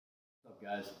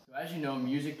Guys, so as you know,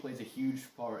 music plays a huge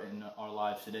part in our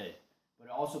lives today, but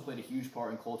it also played a huge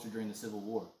part in culture during the Civil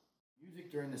War.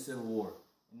 Music during the Civil War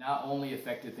not only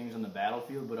affected things on the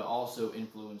battlefield, but it also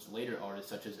influenced later artists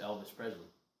such as Elvis Presley.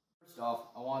 First off,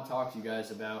 I want to talk to you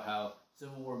guys about how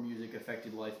Civil War music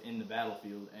affected life in the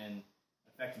battlefield and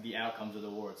affected the outcomes of the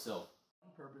war itself.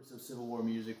 One purpose of Civil War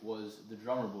music was the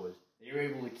drummer boys. They were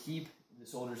able to keep the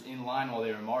soldiers in line while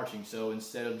they were marching, so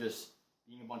instead of just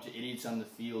being a bunch of idiots on the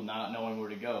field not knowing where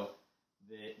to go,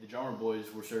 the drummer boys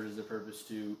were served as the purpose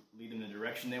to lead them in the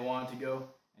direction they wanted to go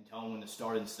and tell them when to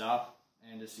start and stop,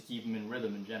 and just to keep them in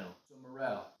rhythm in general. So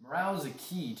morale. Morale is a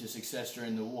key to success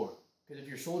during the war. Because if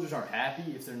your soldiers aren't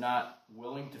happy, if they're not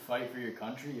willing to fight for your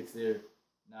country, if they're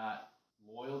not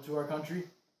loyal to our country,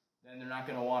 then they're not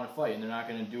going to want to fight and they're not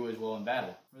going to do as well in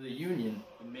battle. For the Union,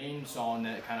 the main song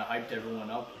that kind of hyped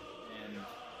everyone up and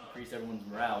increased everyone's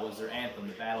morale was their anthem,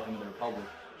 the Battle Hymn of the Republic,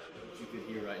 which you could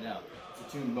hear right now. It's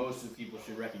a tune most of the people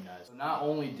should recognize. So not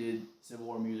only did Civil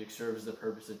War music serve as the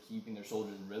purpose of keeping their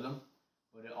soldiers in rhythm,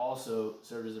 but it also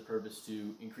served as a purpose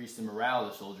to increase the morale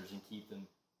of the soldiers and keep them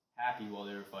happy while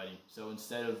they were fighting. So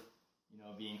instead of,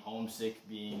 being homesick,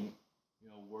 being,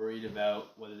 worried about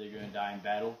whether they're going to die in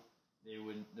battle,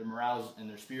 their morales and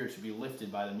their spirits would be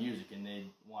lifted by the music, and they'd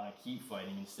want to keep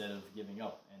fighting instead of giving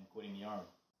up and quitting the army.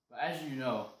 But as you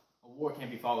know, a war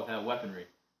can't be fought without weaponry.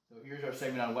 So here's our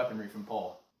segment on weaponry from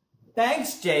Paul.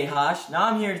 Thanks, Jay Hosh. Now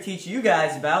I'm here to teach you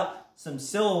guys about some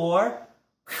Civil War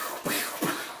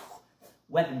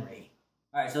weaponry.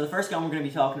 Alright, so the first gun we're going to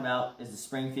be talking about is the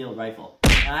Springfield rifle.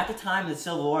 Now at the time of the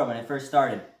Civil War, when it first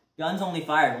started, guns only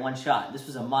fired one shot. This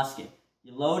was a musket.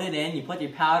 You load it in, you put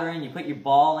your powder in, you put your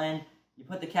ball in, you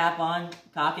put the cap on,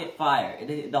 cock it, fire.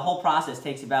 The whole process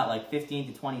takes about like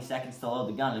 15 to 20 seconds to load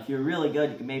the gun. If you're really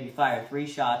good, you can maybe fire 3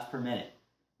 shots per minute.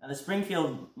 Now the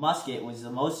Springfield musket was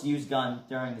the most used gun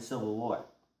during the Civil War.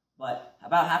 But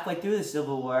about halfway through the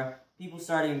Civil War, people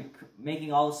started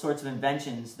making all sorts of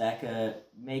inventions that could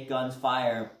make guns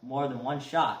fire more than one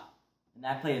shot. And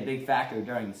that played a big factor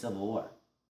during the Civil War.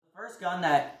 The first gun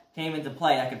that came into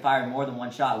play that could fire more than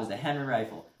one shot was the Henry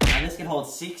rifle. Now this could hold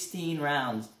 16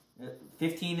 rounds,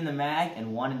 15 in the mag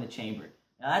and 1 in the chamber.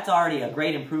 Now that's already a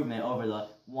great improvement over the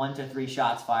 1 to 3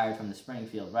 shots fired from the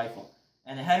Springfield rifle.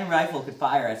 And the Henry rifle could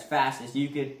fire as fast as you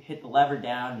could hit the lever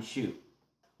down and shoot.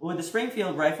 Well, with the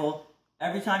Springfield rifle,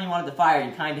 every time you wanted to fire,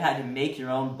 you kind of had to make your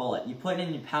own bullet. You put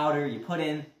in your powder, you put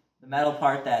in the metal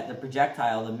part, the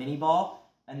projectile, the mini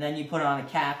ball, and then you put it on a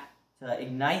cap to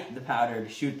ignite the powder to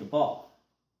shoot the ball.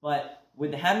 But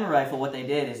with the Henry rifle, what they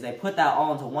did is they put that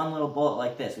all into one little bullet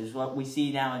like this, which is what we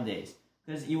see nowadays.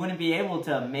 Because you wouldn't be able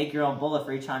to make your own bullet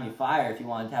for each time you fire if you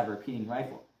wanted to have a repeating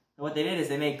rifle. So what they did is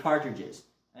they made cartridges.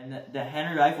 And the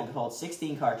Henry rifle could hold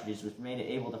 16 cartridges, which made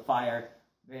it able to fire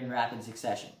in rapid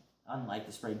succession, unlike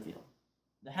the Springfield.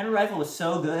 The Henry rifle was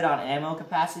so good on ammo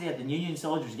capacity that the Union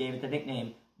soldiers gave it the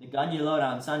nickname, the gun you load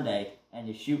on Sunday, and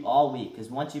you shoot all week. Because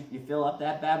once you fill up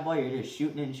that bad boy, you're just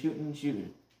shooting and shooting and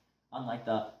shooting. Unlike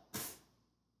the...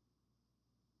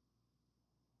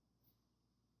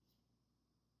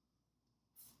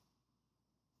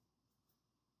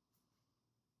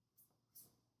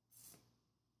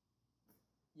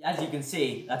 As you can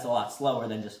see, that's a lot slower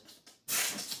than just...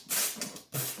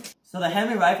 So the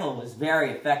Henry rifle was very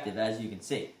effective, as you can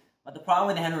see. But the problem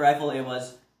with the Henry rifle, it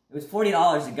was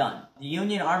 $40 a gun. The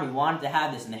Union Army wanted to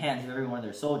have this in the hands of every one of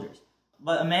their soldiers.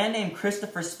 But a man named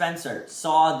Christopher Spencer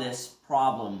saw this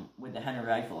problem with the Henry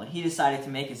rifle, and he decided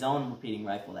to make his own repeating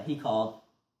rifle that he called,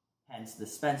 hence the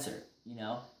Spencer,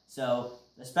 So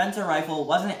the Spencer rifle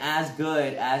wasn't as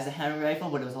good as the Henry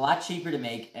rifle, but it was a lot cheaper to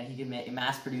make, and he could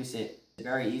mass produce it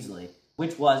very easily,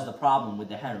 which was the problem with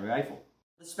the Henry rifle.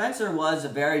 The Spencer was a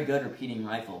very good repeating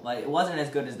rifle, but it wasn't as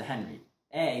good as the Henry.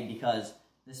 Because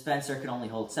the Spencer could only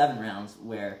hold 7 rounds,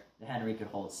 where the Henry could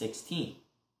hold 16.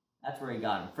 That's where he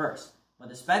got him first. But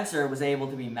the Spencer was able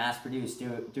to be mass-produced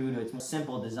due to its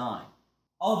simple design.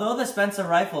 Although the Spencer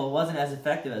rifle wasn't as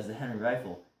effective as the Henry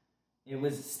rifle, it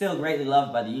was still greatly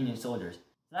loved by the Union soldiers.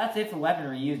 So that's it for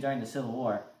weaponry used during the Civil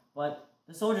War. But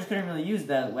the soldiers couldn't really use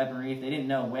the weaponry if they didn't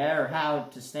know where or how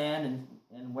to stand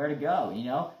and where to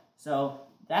go, So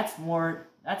that's more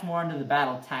under the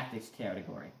battle tactics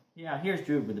category. Here's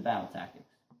Dhruv with the battle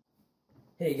tactics.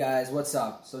 Hey guys, what's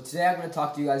up? So today I'm going to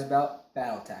talk to you guys about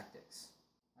battle tactics.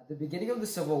 At the beginning of the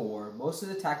Civil War, most of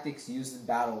the tactics used in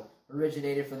battle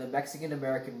originated from the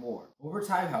Mexican-American War. Over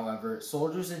time, however,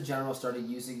 soldiers in general started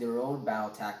using their own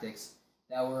battle tactics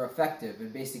that were effective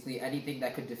in basically anything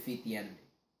that could defeat the enemy.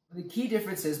 The key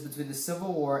differences between the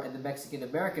Civil War and the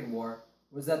Mexican-American War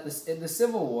was that in the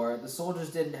Civil War, the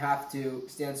soldiers didn't have to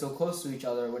stand so close to each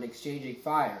other when exchanging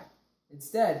fire.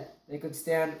 Instead, they could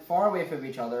stand far away from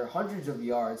each other, hundreds of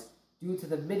yards, due to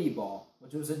the mini ball,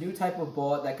 which was a new type of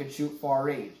bullet that could shoot far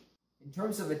range. In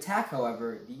terms of attack,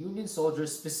 however, the Union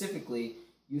soldiers specifically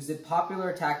used a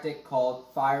popular tactic called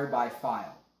fire by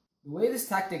file. The way this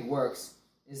tactic works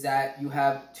is that you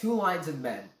have two lines of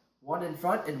men, one in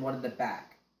front and one in the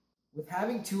back. With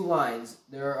having two lines,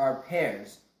 there are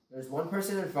pairs. There's one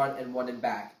person in front and one in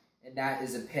back, and that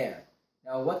is a pair.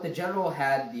 Now, what the general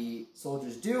had the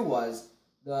soldiers do was,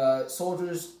 the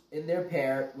soldiers in their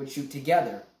pair would shoot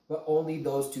together, but only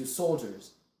those two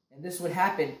soldiers. And this would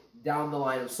happen down the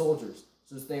line of soldiers.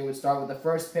 So they would start with the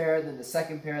first pair, then the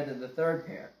second pair, then the third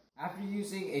pair. After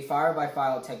using a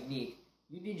fire-by-file technique,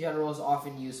 Union generals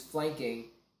often use flanking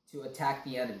to attack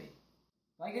the enemy.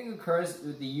 Flanking occurs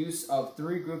with the use of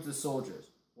three groups of soldiers,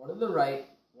 one on the right,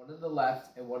 one on the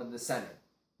left, and one in the center.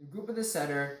 The group in the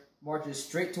center marches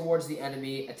straight towards the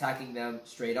enemy, attacking them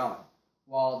straight on,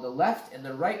 while the left and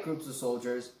the right groups of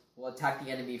soldiers will attack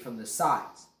the enemy from the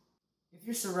sides. If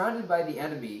you're surrounded by the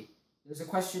enemy, there's a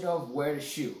question of where to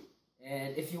shoot.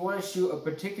 And if you want to shoot a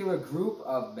particular group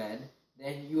of men,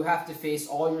 then you have to face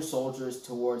all your soldiers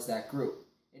towards that group.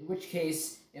 In which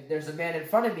case, if there's a man in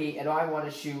front of me and I want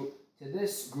to shoot to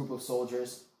this group of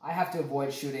soldiers, I have to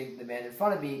avoid shooting the man in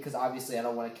front of me because obviously I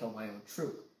don't want to kill my own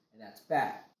troop, and that's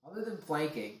bad. Other than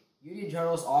flanking, Union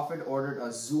generals often ordered a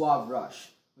zouave rush,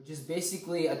 which is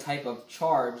basically a type of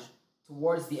charge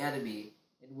towards the enemy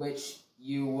in which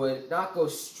you would not go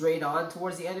straight on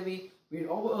towards the enemy, but you'd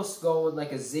almost go in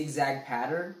like a zigzag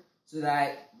pattern so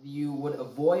that you would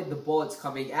avoid the bullets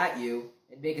coming at you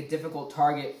and make a difficult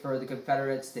target for the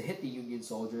Confederates to hit the Union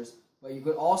soldiers, but you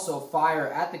could also fire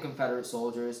at the Confederate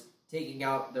soldiers, taking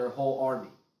out their whole army.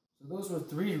 So those were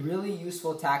three really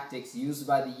useful tactics used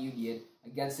by the Union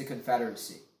against the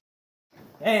Confederacy.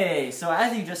 Hey, so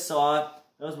as you just saw,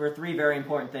 those were three very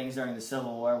important things during the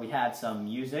Civil War. We had some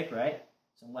music, right?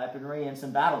 Some weaponry, and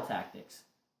some battle tactics.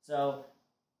 So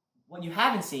what you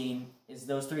haven't seen is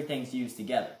those three things used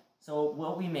together. So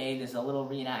what we made is a little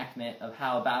reenactment of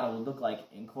how a battle would look like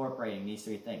incorporating these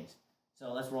three things.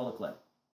 So let's roll the clip.